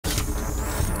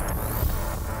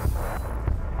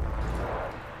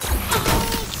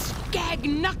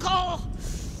big knuckle!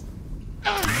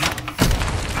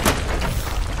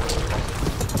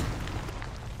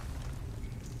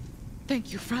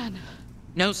 Thank you, Fran.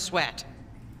 No sweat.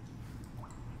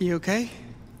 You okay?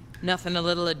 Nothing a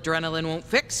little adrenaline won't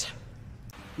fix.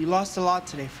 You lost a lot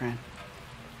today, Fran.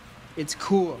 It's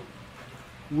cool.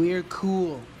 We're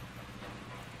cool.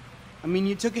 I mean,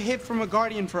 you took a hit from a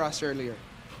guardian for us earlier.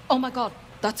 Oh my god,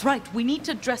 that's right. We need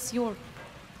to dress your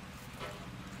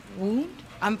wound?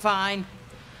 I'm fine.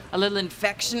 A little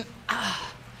infection.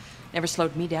 Never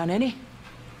slowed me down any.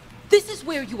 This is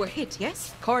where you were hit,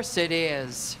 yes? Of course it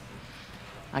is.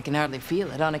 I can hardly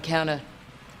feel it on account of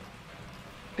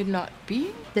it not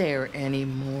being there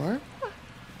anymore.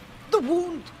 The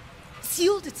wound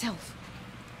sealed itself.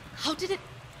 How did it?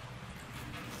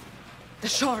 The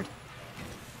shard.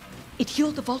 It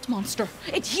healed the vault monster.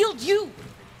 It healed you.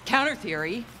 Counter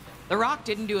theory. The rock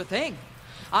didn't do a thing.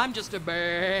 I'm just a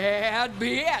bad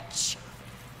bitch.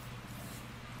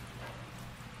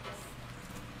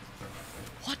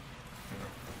 What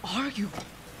are you?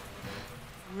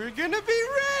 We're gonna be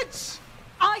rich!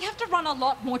 I have to run a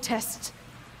lot more tests.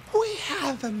 We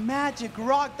have a magic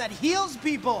rock that heals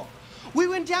people. We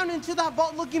went down into that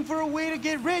vault looking for a way to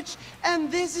get rich,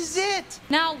 and this is it.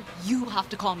 Now you have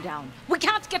to calm down. We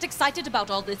can't get excited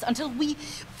about all this until we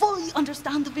fully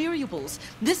understand the variables.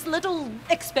 This little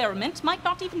experiment might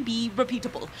not even be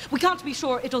repeatable. We can't be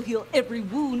sure it'll heal every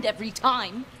wound every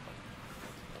time.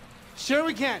 Sure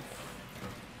we can.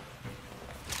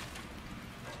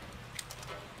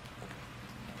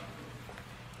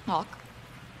 Hawk,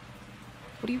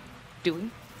 what are you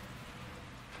doing?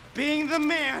 Being the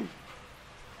man.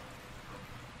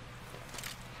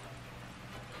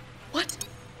 What?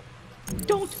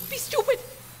 Don't be stupid!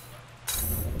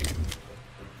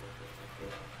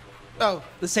 Oh,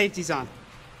 the safety's on.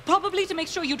 Probably to make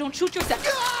sure you don't shoot yourself.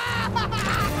 I'm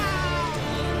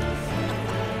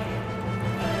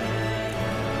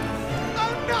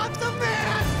not the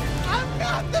man! I'm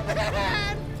not the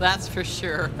man! That's for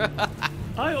sure.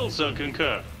 I also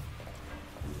concur.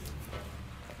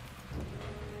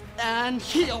 And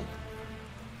heal.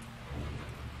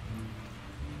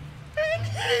 And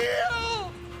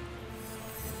heal!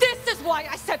 This is why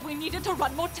I said we needed to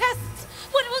run more tests.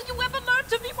 When will you ever learn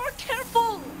to be more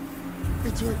careful?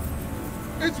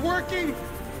 It's working!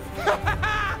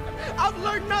 I've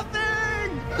learned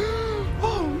nothing!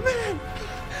 Oh man!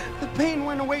 The pain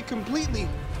went away completely.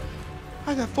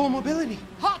 I got full mobility.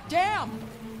 Hot damn!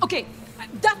 Okay,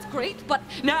 that's great, but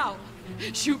Now,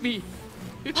 shoot me.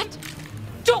 what?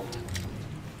 Don't!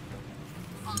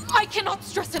 I cannot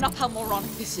stress enough how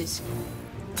moronic this is.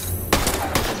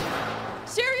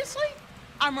 Seriously?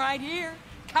 I'm right here.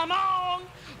 Come on!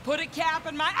 Put a cap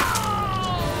in my...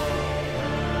 Oh!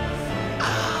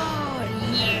 Oh,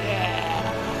 yeah!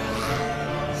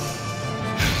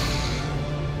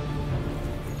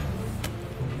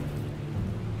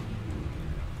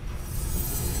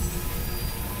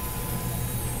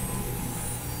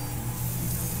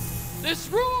 This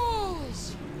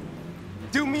rules!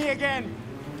 Do me again.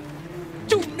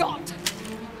 Do not!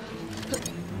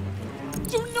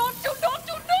 Do not, do not,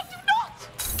 do not, do not!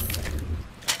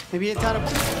 Maybe it's out of...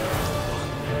 It's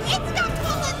not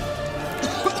bullet!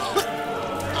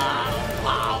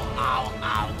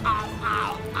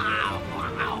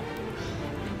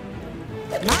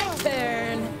 My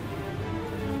turn.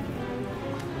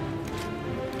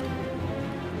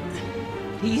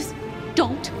 Please,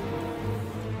 don't.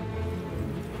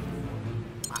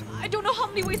 I don't know how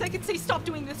many ways I can say stop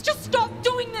doing this. Just stop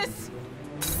doing this!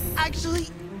 Actually,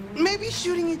 maybe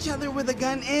shooting each other with a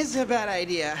gun is a bad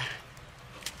idea.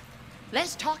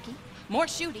 Less talky, more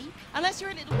shooty, unless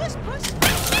you're a little wuss puss.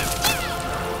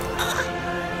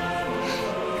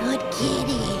 Good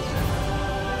kitty.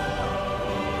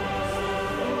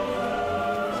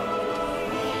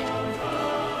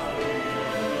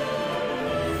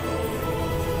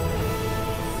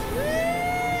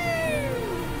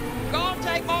 Gonna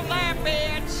take my lap,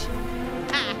 bitch.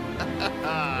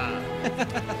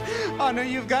 Oh no,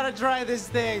 you've got to try this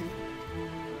thing.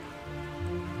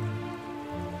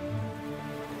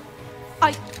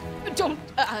 I don't...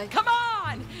 Come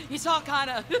on! It's all kind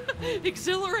of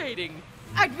exhilarating.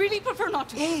 I'd really prefer not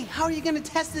to. Hey, how are you going to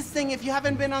test this thing if you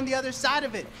haven't been on the other side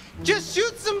of it? Just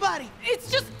shoot somebody!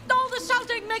 It's just all the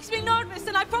shouting makes me nervous,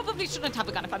 and I probably shouldn't have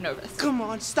a gun if I'm nervous. Come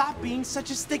on, stop being such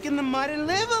a stick in the mud and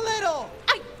live a little!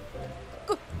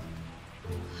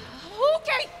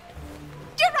 Okay,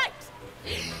 you're right.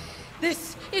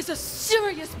 This is a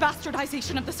serious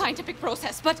bastardization of the scientific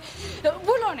process, but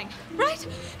we're learning, right?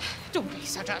 Don't be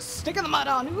such a stick in the mud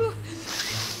on.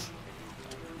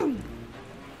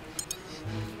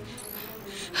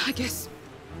 I guess,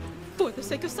 for the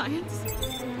sake of science.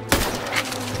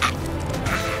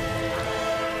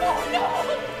 Oh no!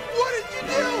 What did you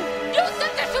do? You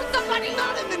said to shoot somebody!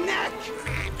 Not in the neck!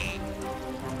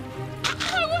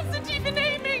 I wasn't even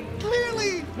aiming!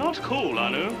 Clearly! Not cool,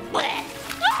 Anu.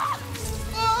 Ah!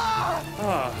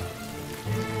 Ah.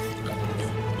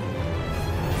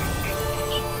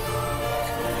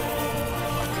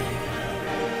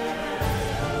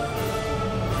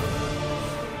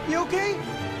 You okay?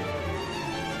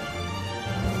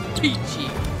 Peachy.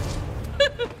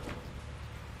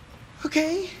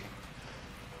 Okay.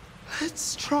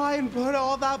 Let's try and put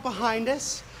all that behind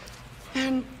us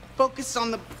and focus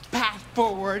on the path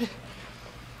forward.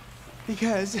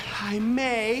 Because I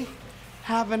may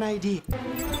have an idea.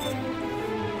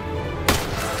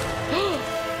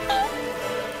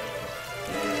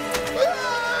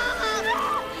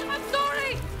 I'm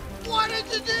sorry! What did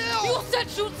you do? You said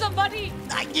shoot somebody!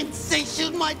 I didn't say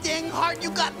shoot my dang heart.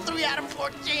 You got 3 out of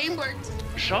 4 chambers.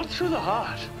 Shot through the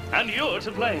heart. And you're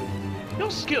to blame.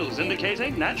 Your skills indicate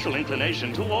a natural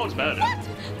inclination towards murder. What?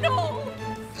 No!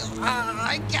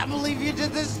 I can't believe you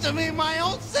did this to me, my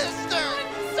own sister.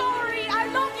 I'm sorry! I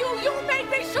love you! You made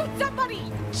me shoot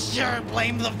somebody! Sure,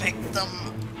 blame the victim.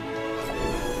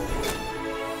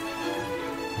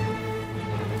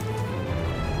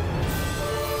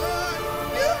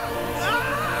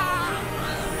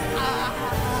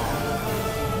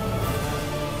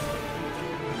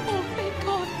 Oh, thank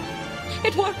God.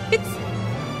 It worked.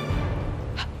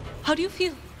 How do you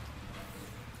feel?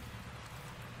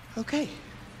 Okay.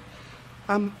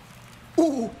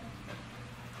 Ooh.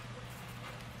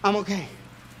 I'm okay.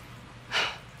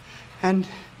 And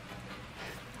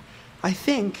I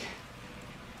think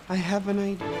I have an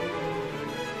idea.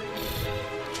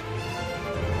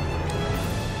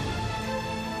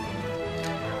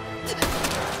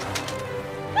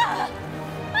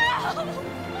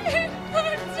 It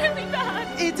hurts really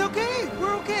bad. It's okay.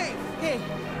 We're okay. Hey,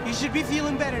 you should be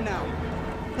feeling better now.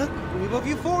 Look, wave of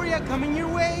euphoria coming your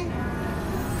way.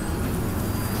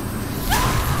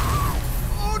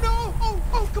 Oh no!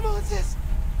 Oh, come on, sis.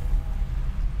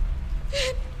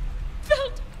 It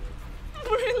felt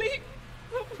really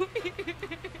weird.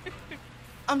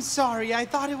 I'm sorry. I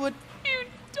thought it would. You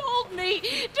told me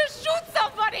to shoot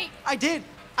somebody. I did.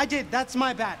 That's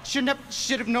my bad. Should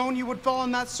have known you would fall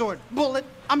on that sword. Bullet.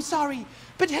 I'm sorry.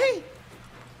 But hey,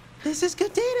 this is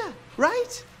good data,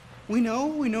 right? We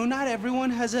know not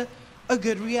everyone has a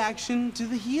good reaction to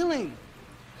the healing.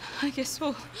 I guess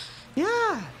so.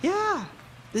 Yeah.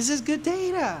 This is good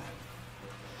data.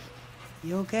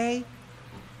 You okay?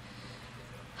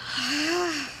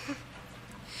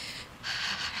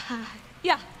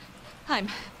 Yeah, I'm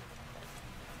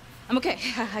okay.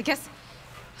 I guess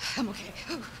I'm okay.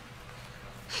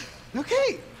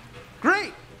 Okay,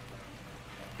 great.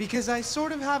 Because I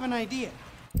sort of have an idea.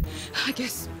 I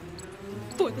guess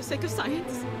for the sake of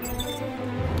science.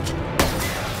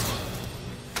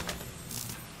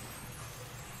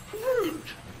 Rude.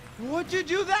 What'd you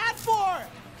do that for?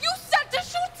 You said to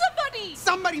shoot somebody!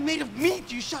 Somebody made of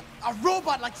meat. You shot a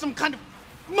robot like some kind of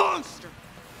monster.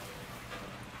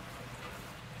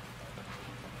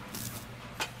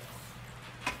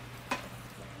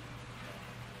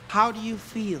 How do you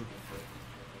feel?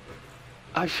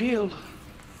 I feel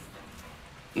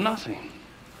nothing.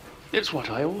 It's what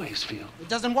I always feel. It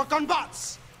doesn't work on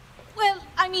bots. Well,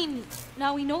 I mean,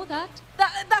 now we know that.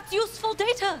 That's useful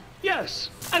data. Yes,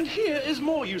 and here is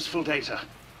more useful data.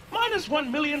 -1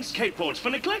 million skateboards for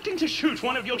neglecting to shoot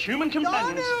one of your human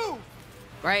companions. Anu!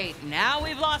 Great, now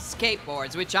we've lost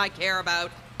skateboards, which I care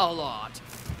about a lot.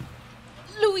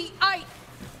 Louis, I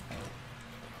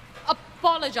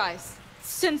apologize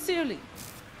sincerely.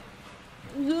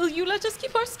 Will you let us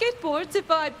keep our skateboards if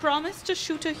I promise to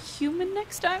shoot a human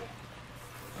next time?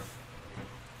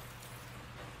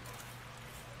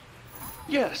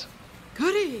 Yes.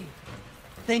 Goody.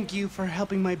 Thank you for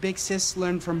helping my big sis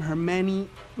learn from her many,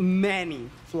 many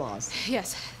flaws.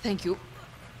 Yes, thank you.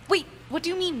 Wait, what do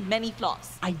you mean, many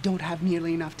flaws? I don't have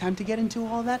nearly enough time to get into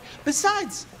all that.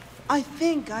 Besides, I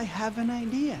think I have an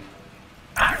idea.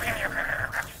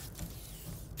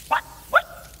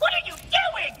 What are you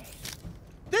doing?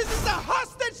 This is a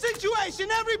hostage situation!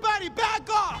 Everybody, back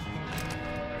off!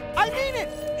 I mean it!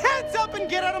 Hands up and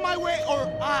get out of my way, or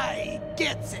I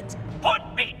gets it! Put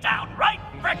me down right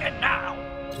frickin' now!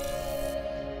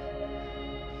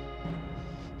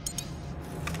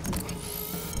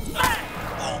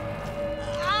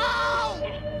 Ow!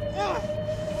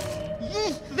 You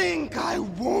think I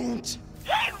won't?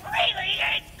 It really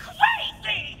is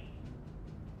crazy!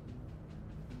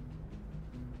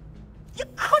 You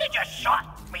could have just shot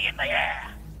me in the air.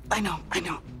 I know.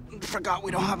 Forgot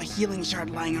we don't have a healing shard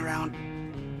lying around.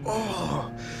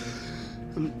 Oh.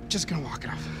 I'm just gonna walk it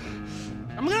off.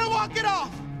 I'm gonna walk it off!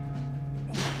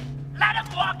 Let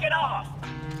him walk it off!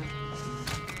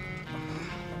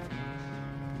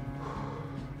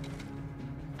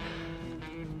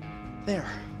 There.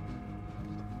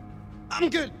 I'm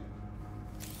good.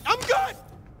 I'm good!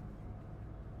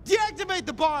 Deactivate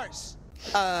the bars!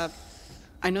 I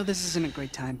know this isn't a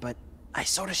great time, but I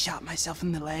sort of shot myself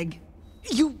in the leg.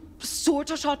 You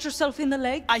sort of shot yourself in the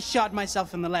leg? I shot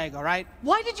myself in the leg, all right?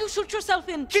 Why did you shoot yourself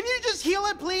in? Can you just heal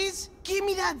it, please? Give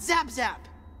me that zap.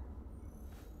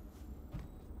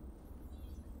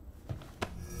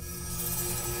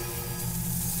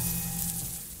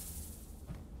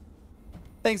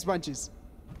 Thanks, Bunches.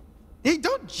 Hey,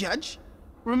 don't judge.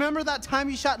 Remember that time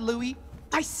you shot Louis?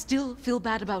 I still feel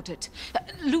bad about it.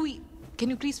 Louis, can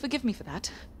you please forgive me for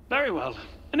that? Very well.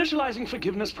 Initializing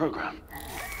forgiveness program.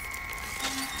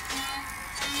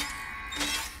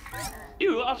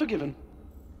 You are forgiven.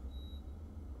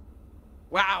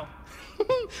 Wow.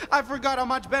 I forgot how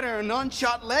much better a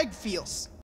non-shot leg feels.